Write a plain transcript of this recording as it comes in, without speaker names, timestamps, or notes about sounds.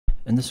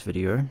In this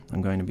video,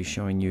 I'm going to be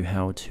showing you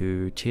how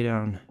to tear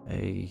down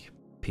a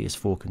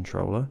PS4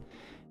 controller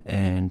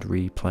and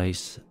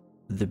replace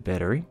the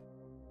battery.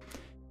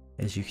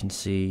 As you can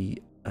see,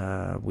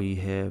 we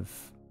have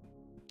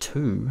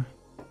two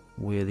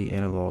where the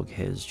analog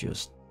has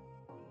just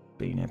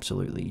been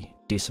absolutely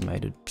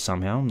decimated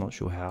somehow. I'm not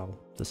sure how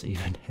this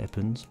even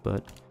happens,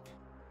 but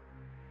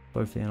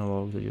both the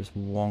analogs are just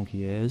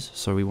wonky as,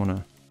 so we want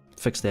to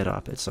fix that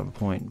up at some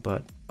point.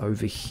 But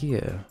over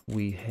here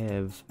we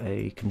have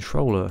a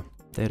controller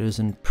that is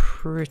in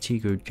pretty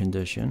good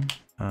condition.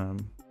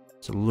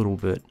 It's a little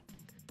bit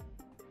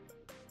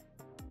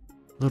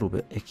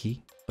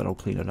icky, but I'll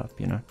clean it up,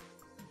 you know.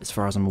 As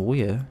far as I'm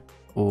aware,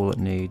 all it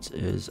needs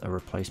is a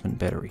replacement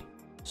battery.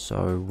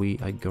 So we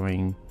are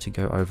going to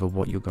go over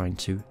what you're going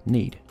to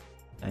need.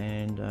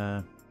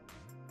 And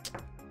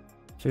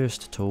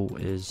first tool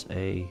is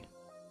a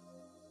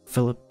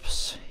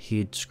Phillips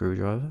head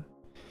screwdriver.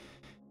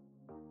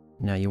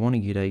 Now you want to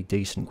get a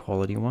decent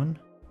quality one.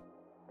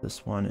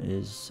 This one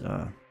is,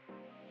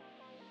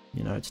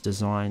 you know, it's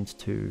designed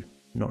to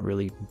not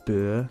really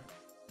burr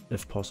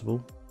if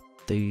possible.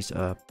 These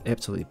are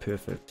absolutely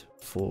perfect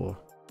for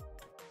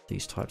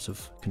these types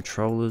of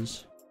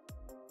controllers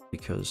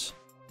because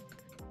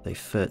they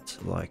fit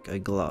like a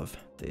glove.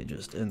 They're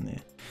just in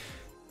there.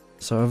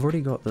 So I've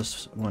already got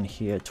this one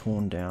here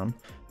torn down.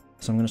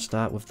 So I'm going to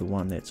start with the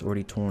one that's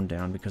already torn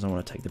down because I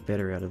want to take the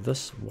battery out of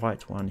this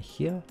white one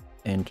here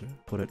and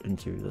put it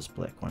into this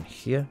black one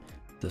here.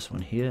 This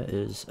one here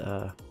is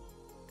going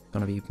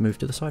to be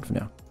moved to the side for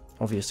now.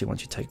 Obviously,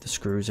 once you take the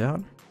screws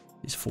out,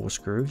 these 4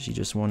 screws, you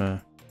just want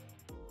to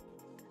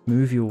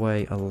move your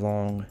way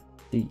along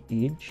the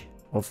edge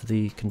of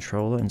the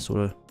controller and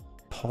sort of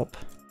pop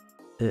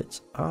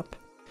it up.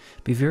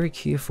 Be very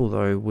careful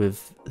though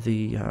with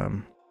the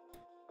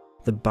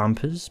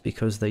bumpers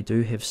because they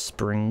do have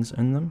springs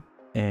in them,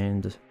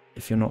 and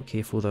if you're not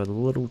careful, the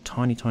little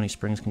tiny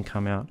springs can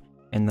come out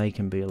and they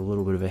can be a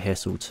little bit of a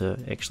hassle to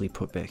actually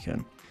put back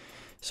in.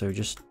 So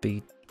just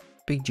be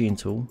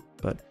gentle,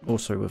 but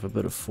also with a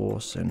bit of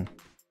force. And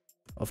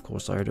of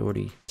course I had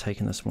already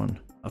taken this one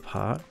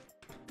apart,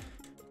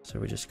 so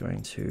we're just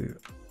going to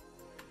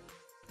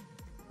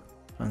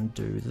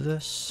undo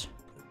this.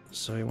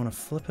 So you want to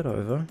flip it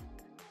over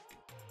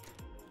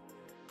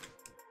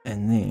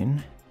and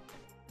then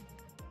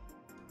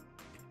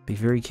be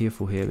very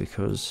careful here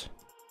because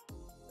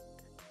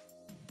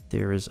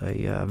there is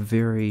a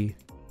very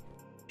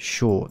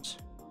short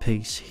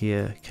piece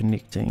here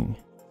connecting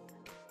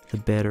the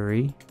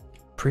battery.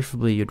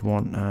 Preferably you'd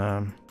want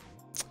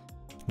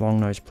long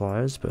nose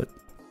pliers, but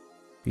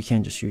you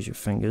can just use your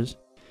fingers.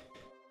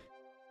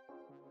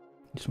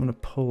 You just want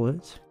to pull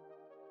it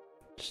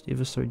just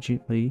ever so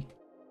gently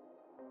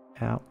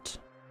out.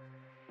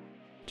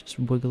 Just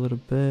wiggle it a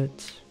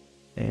bit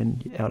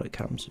and out it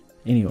comes.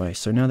 Anyway,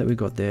 so now that we've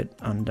got that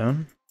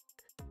undone,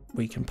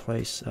 we can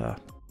place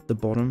the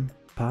bottom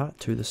part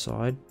to the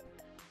side.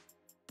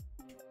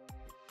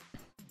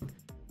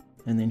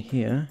 And then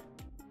here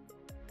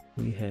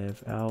we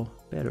have our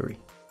battery.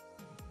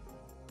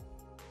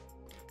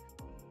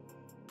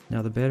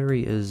 Now the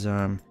battery is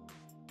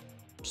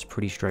just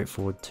pretty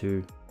straightforward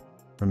to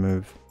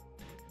remove.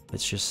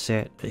 It's just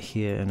sat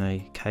here in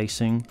a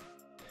casing.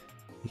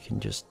 You can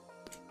just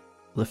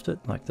lift it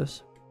like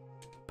this.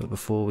 But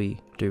before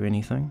we do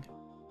anything,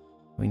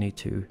 we need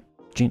to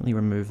gently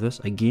remove this.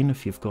 Again,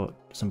 if you've got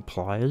some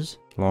pliers,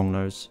 long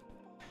nose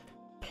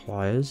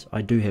pliers,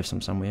 I do have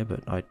some somewhere,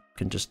 but I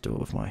can just do it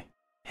with my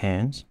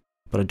hands.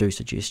 But I do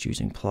suggest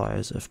using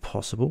pliers if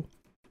possible.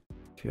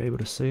 If you're able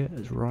to see it,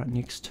 it's right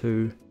next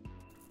to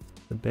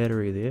the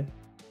battery there.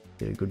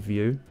 Get a good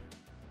view.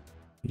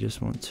 You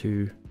just want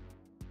to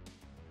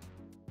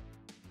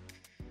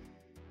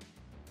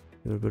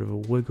give it a bit of a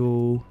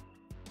wiggle.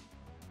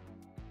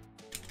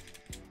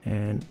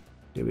 And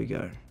there we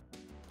go.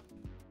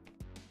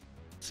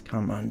 It's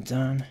come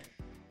undone.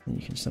 And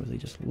you can simply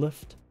just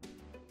lift.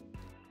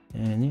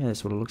 And yeah,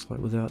 that's what it looks like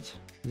without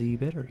the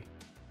battery.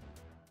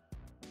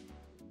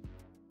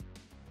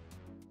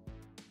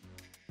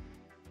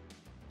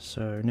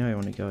 So now I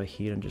want to go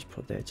ahead and just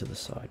put that to the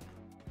side.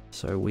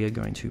 So we are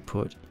going to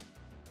put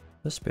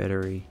this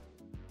battery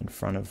in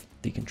front of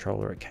the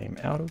controller it came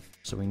out of.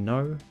 So we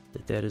know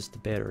that that is the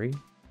battery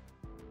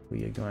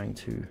we are going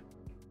to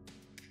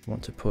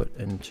want to put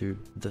into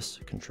this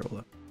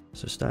controller.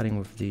 So starting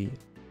with the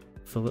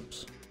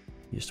Phillips,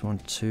 you just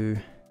want to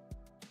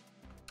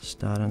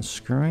start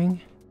unscrewing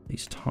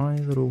these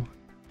tiny little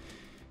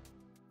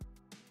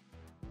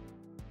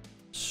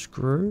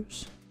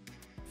screws.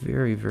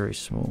 Very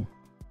small.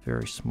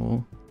 Very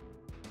small.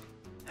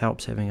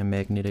 Helps having a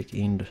magnetic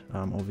end,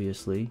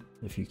 obviously,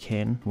 if you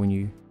can, when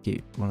you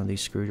get one of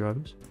these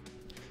screwdrivers.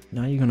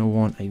 Now you're going to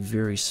want a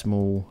very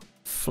small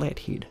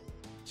flathead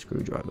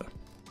screwdriver.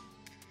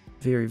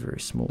 Very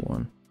small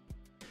one.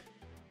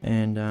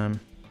 And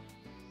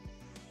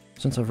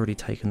since I've already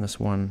taken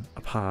this one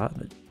apart,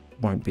 it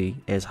won't be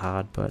as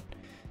hard, but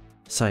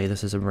say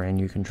this is a brand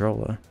new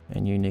controller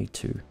and you need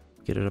to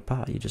get it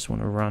apart. You just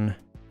want to run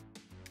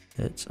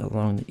it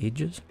along the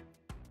edges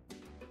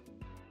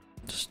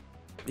just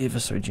ever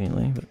so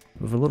gently, but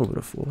with a little bit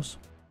of force.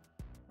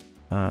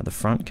 The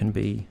front can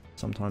be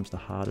sometimes the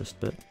hardest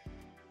bit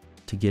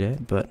to get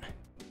at, but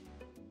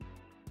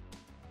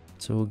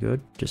it's all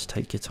good. Just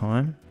take your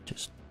time.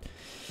 Just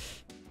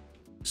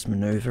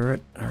maneuver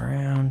it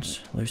around,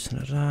 loosen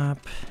it up.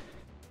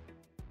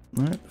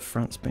 Right, the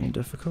front's been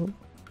difficult.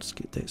 Just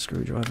get that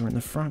screwdriver in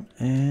the front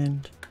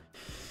and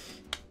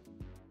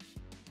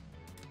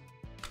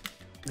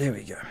there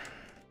we go.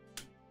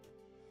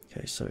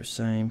 Okay, so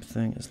same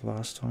thing as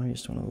last time. You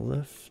just want to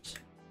lift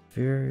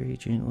very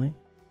gently.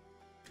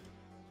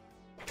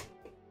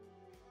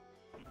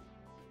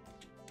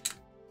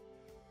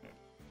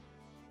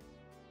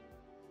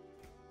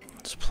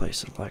 Let's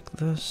place it like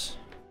this.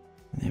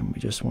 And then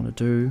we just want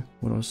to do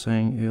what I was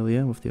saying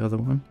earlier with the other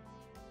one.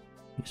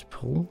 Just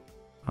pull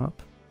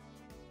up.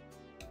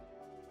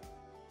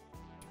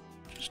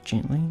 Just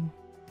gently.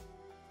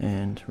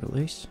 And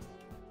release.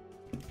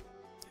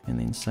 And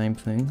then same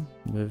thing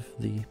with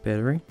the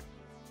battery.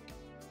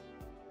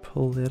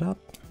 Pull that up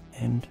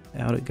and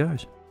out it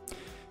goes.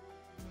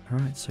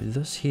 Alright, so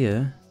this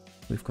here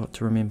we've got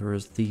to remember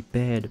is the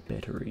bad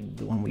battery,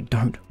 the one we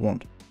don't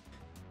want.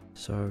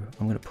 So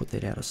I'm going to put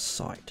that out of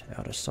sight,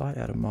 out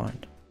of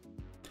mind.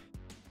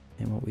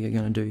 And what we are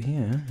going to do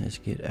here is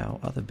get our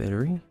other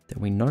battery that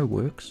we know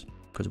works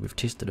because we've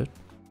tested it.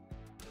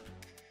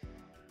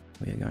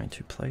 We are going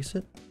to place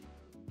it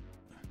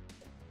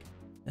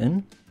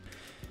in,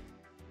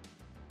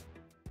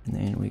 and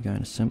then we're going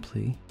to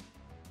simply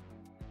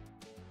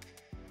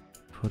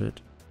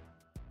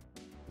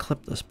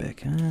clip this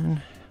back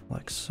in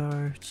like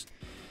so. Just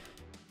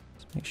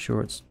make sure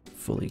it's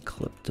fully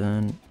clipped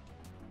in,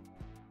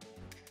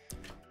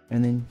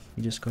 and then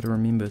you just got to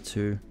remember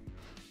to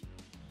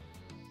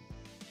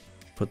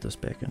put this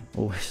back in.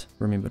 Always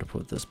remember to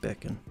put this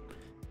back in,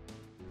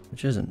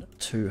 which isn't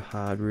too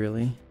hard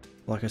really.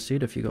 Like I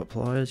said, if you got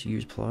pliers,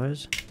 use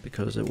pliers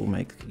because it will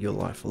make your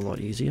life a lot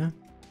easier.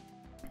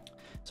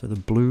 So the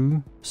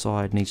blue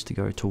side needs to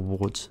go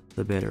towards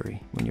the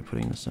battery when you're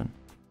putting this in.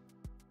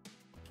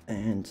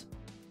 And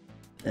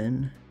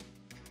in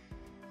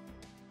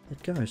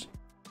it goes,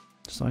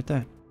 just like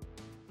that.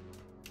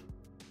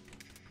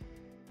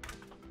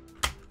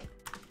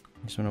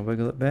 Just want to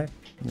wiggle it back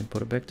and then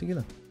put it back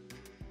together.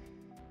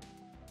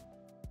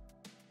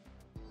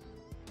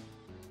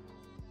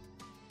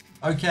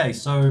 Okay,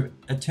 so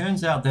it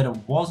turns out that it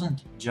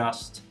wasn't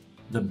just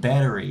the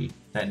battery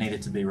that needed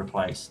to be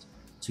replaced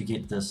to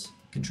get this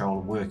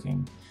controller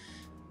working.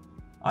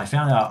 I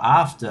found out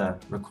after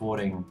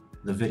recording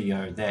the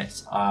video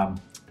that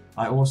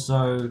I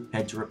also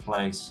had to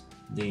replace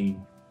the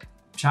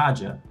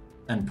charger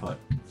input.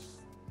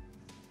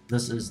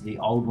 This is the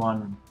old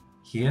one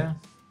here,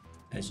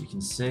 as you can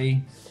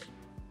see.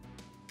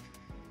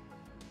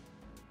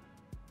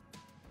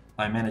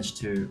 I managed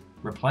to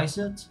replace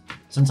it.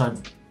 Since I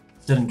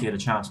didn't get a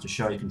chance to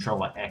show the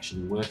controller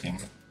actually working,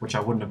 which I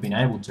wouldn't have been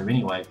able to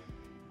anyway.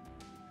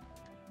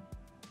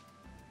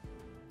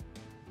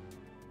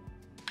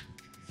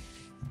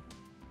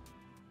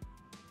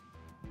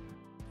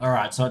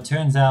 Alright, so it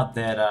turns out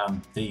that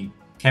the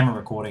camera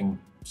recording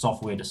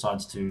software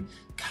decides to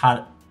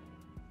cut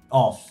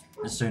off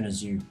as soon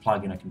as you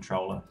plug in a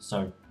controller.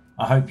 So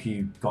I hope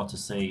you got to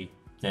see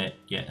that,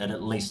 yeah, it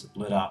at least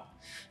lit up.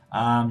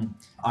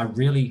 I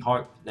really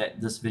hope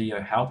that this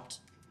video helped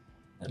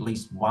at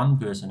least one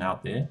person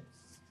out there.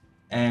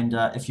 And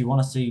if you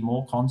want to see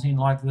more content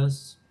like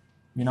this,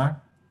 you know,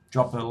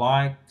 drop a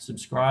like,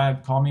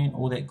 subscribe, comment,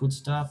 all that good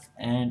stuff,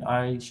 and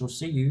I shall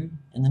see you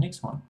in the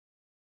next one.